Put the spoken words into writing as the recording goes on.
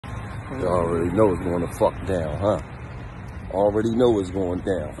You already know it's going to fuck down, huh? Already know it's going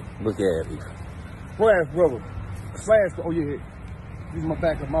down. Look at it. Splash brother. Splash. Oh yeah. Use my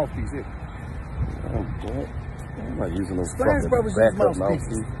backup mouthpiece here. Oh, boy. I'm not using no Splash fucking brothers backup use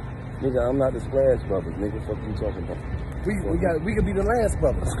mouthpieces. Nigga, I'm not the Splash Brothers. Nigga, fuck you talking about? We could be the last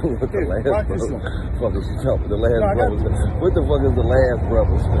brothers. What the last brothers? Fuck is you talking? The last No, brothers. What the fuck is the last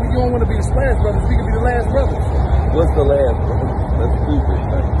brothers? You don't want to be the Splash brothers. We could be the last brothers. What's the last brothers? That's stupid,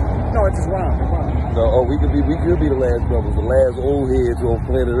 man. No, it just rhymes. No, oh, we could be the last brothers, the last old heads on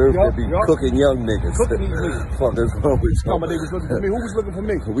planet Earth that be cooking young niggas. Cooking these niggas. Fuck, that's what we talking about. They was looking for me. Who was looking for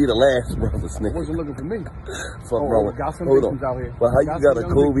me? We the last brothers, nigga. Wasn't looking for me. Fuck wrong with. Got some Hold on. out here. Well, how you got a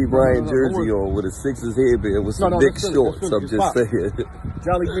Kobe Bryant jersey on with a Sixers headband with some big shorts? I'm just saying.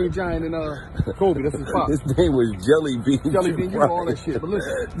 Jolly Green Giant and Kobe. That's his pop. His name was Jelly Bean. Jelly Bean, you know all that shit. But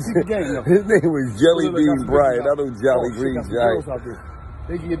listen, see the game though. His name was Jelly Bean Bryant. I know Jolly Green Giant.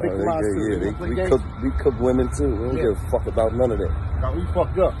 They get big too. We cook women too. We don't give a fuck about none of that. No, we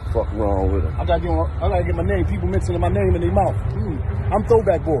fucked up. Fuck wrong with them. I gotta get my name. People mentioning my name in their mouth. I'm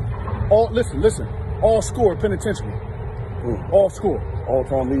throwback boy. Listen. All score penitentiary. All score. All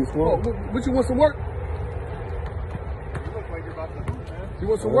time lead score. What you want some work? You look like you're about to hoop, man. You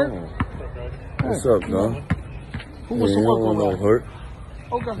want some work? What's up, man? Who wants some work? You don't want no work.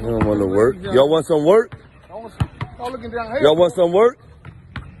 Okay. You don't want no work. Y'all want some work? Y'all looking down here. Y'all want some work?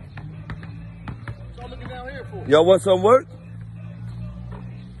 Y'all looking down here for? Y'all want some work?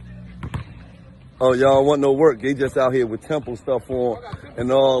 Oh, y'all don't want no work. They just out here with temple stuff on and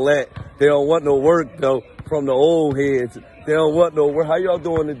all that. They don't want no work, though, from the old heads. They don't want no work. How y'all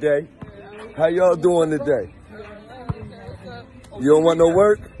doing today? How y'all doing today? You don't want no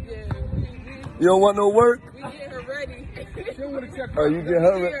work? You don't want no work? We get her ready. Oh, you get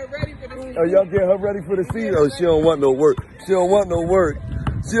her ready for the season. Oh, y'all get her ready for the season? Oh, she don't want no work. She don't want no work.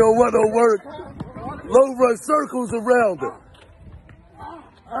 She don't want no work. Low run circles around her.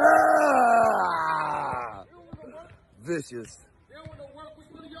 Ah! Vicious. They don't want no work. Which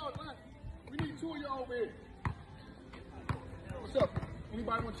one of y'all? We need two of y'all over here. What's up?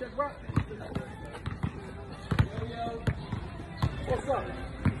 Anybody want to check rock? What's up?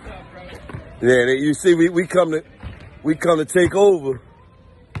 Yeah, you see, we come to take over.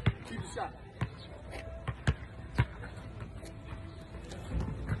 Keep the shot.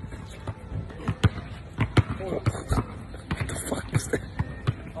 What the fuck is that?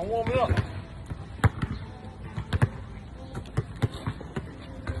 I'm warming up.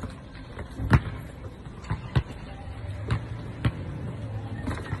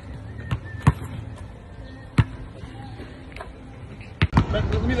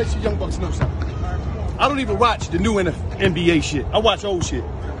 Let me let you young bucks know something. I don't even watch the new NBA shit. I watch old shit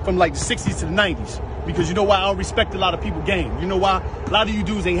from like the 60s to the 90s. Because you know why? I don't respect a lot of people's game. You know why? A lot of you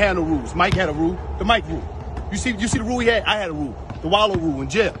dudes ain't had no rules. Mike had a rule. The Mike rule. You see the rule he had? I had a rule. The Wallo rule in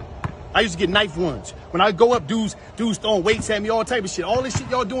jail. I used to get knife runs. When I go up, dudes throwing weights at me, all type of shit. All this shit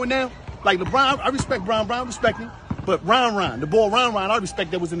y'all doing now, like LeBron, I respect Brown, respect him. But Ron, the boy Ron, I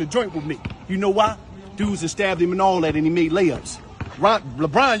respect that was in the joint with me. You know why? Dudes that stabbed him and all that, and he made layups.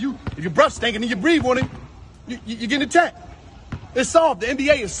 LeBron, if your breath stinking and you breathe on him, you getting attacked. It's soft. The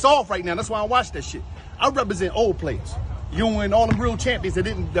NBA is soft right now. That's why I watch that shit. I represent old players. You and all them real champions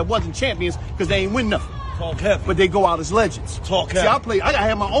that wasn't champions because they ain't win nothing. Talk heavy. But they go out as legends. Talk heavy. See, I gotta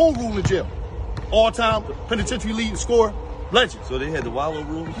have my own rule in jail. All-time penitentiary lead scorer, legend. So they had the Wallo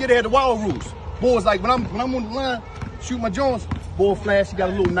rules? Yeah, they had the Wallo rules. Boys, like when I'm on the line, shoot my joints, boy flash, he got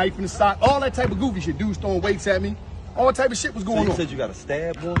a little knife in the sock, all that type of goofy shit. Dudes throwing weights at me. All type of shit was going on. You said you got a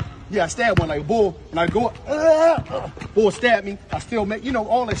stab one? Yeah, I stabbed one like a bull, and I go up, bull stabbed me. I still make,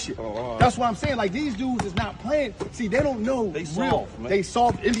 all that shit. That's why I'm saying, like, these dudes is not playing. See, they don't know. They soft, man. They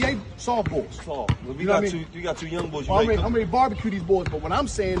soft. NBA soft boys. Soft. Well, you got two young boys. I'm ready to barbecue these boys, but what I'm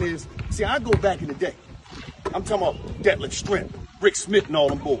saying is, see, I go back in the day. I'm talking about Detlef Strength, Rick Smith, and all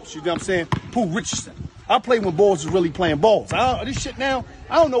them boys. You know what I'm saying? Pooh Richardson. I played when boys was really playing balls. This shit now,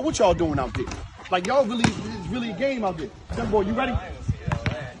 I don't know what y'all doing out there. Like, y'all really, it's really a game out there. Young boy, you ready?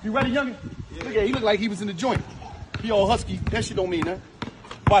 You ready, youngin'? Look at him. He look like he was in the joint. He all husky. That shit don't mean nothing.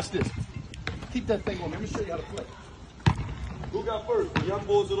 Watch this. Keep that thing on me. Let me show you how to play. Who got first? The young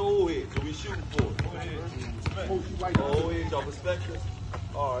boys or the old heads? So we shooting for it. Go ahead. Old heads, y'all respect us?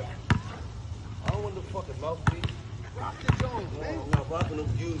 All right. I don't want the fucking mouthpiece. Rock the Jones, man. I'm not rocking no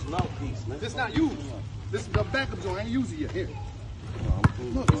used mouthpiece, man. This not used. This is the backup joint. I ain't using it yet. Here. No, I'm cool,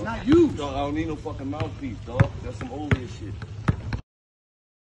 Look, dog. it's not used. Dog, I don't need no fucking mouthpiece, dog. That's some old head shit.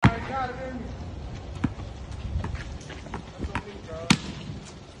 I got it in me.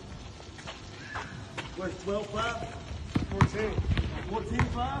 What's 12-5? 14.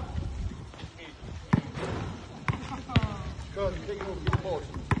 14-5? Cuz, take it over, get the ball to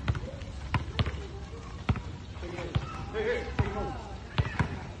me. Hey, take it over.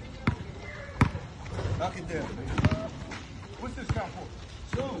 Knock it down, baby. What's this count for?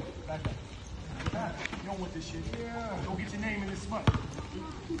 Two. Back up. You don't want this shit. Yeah. Don't get your name in this smut.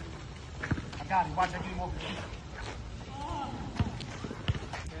 I got it. Watch, I get him over here.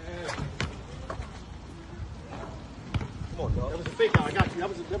 Come on, dog. That was a fake out. I got you. That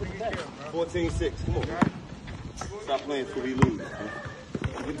was a bad. 14-6. Come on. Stop playing till we lose. Man.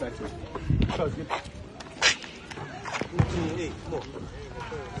 Get back to it. Cuz, get 14-8. Come on.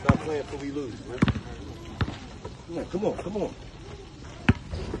 Stop playing till we lose, man. Come on. Come on,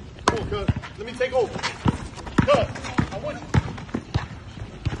 cuz. Let me take over. Cuz, I want you.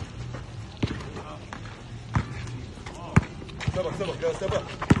 Step up, girl. Step up.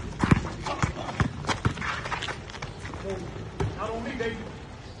 Not on me, baby.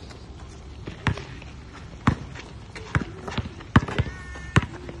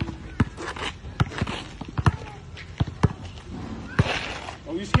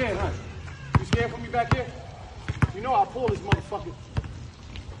 Oh, you scared, huh? You scared for me back here? You know I'll pull this motherfucker.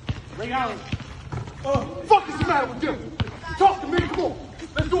 Ray Allen. Fuck is the matter with them? Talk to me, come on.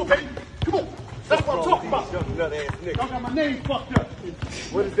 Let's do it, baby. Come on. That's what I'm talking about. Y'all got my name fucked up.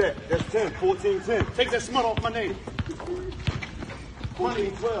 What is that? That's 10. 14-10. Take that smut off my name.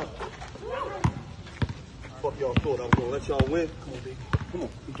 14-12. Fuck y'all thought I was gonna let y'all win. Come on, baby. Come on.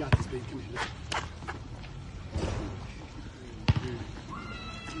 We got this, baby. Come here.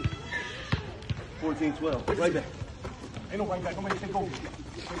 Listen. 14-12. Right back. Ain't no right back. I'm ready to take over. Get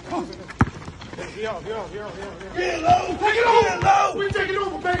low. Take it over. Get low. We taking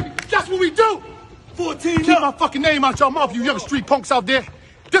over, baby. That's what we do. 14 Keep my fucking name out your mouth, you young street punks out there.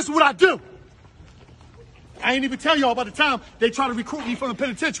 This is what I do. I ain't even tell y'all about the time they tried to recruit me from the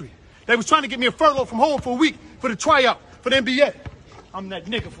penitentiary. They was trying to get me a furlough from home for a week for the tryout for the NBA. I'm that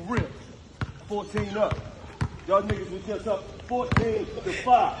nigga for real. 14 up. Y'all niggas was just up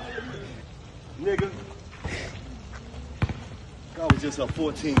 14-5. Nigga. Y'all was just up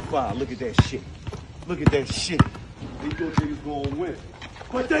 14-5. Look at that shit. Look at that shit. They thought they was gonna win.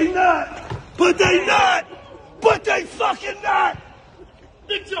 But they not! But they not! But they fucking not!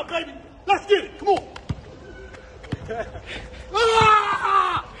 Big jump, baby. Let's get it. Come on.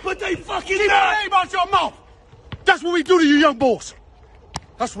 Ah! But they fucking Keep not! my name out your mouth. That's what we do to you young boys.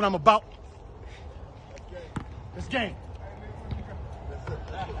 That's what I'm about. This game.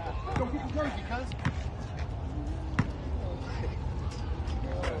 Go get the jersey, cuz.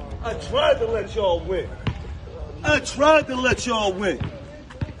 I tried to let y'all win.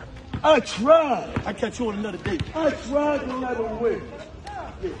 I tried. I catch you on another day. I tried to let them win.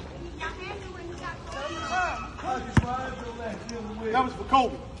 That was for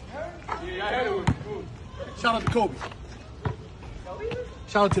Kobe. Yeah, I had it with Kobe. Shout out to Kobe.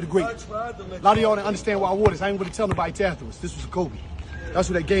 Shout out to the great. A lot of y'all didn't understand why I wore this. I ain't going to tell nobody till afterwards. This was Kobe. That's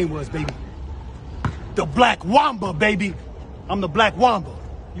what that game was, baby. The Black Wamba, baby. I'm the Black Wamba.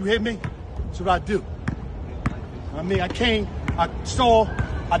 You hear me? That's what I do. I mean, I came, I saw,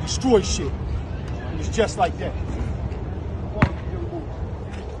 I destroyed shit. It was just like that.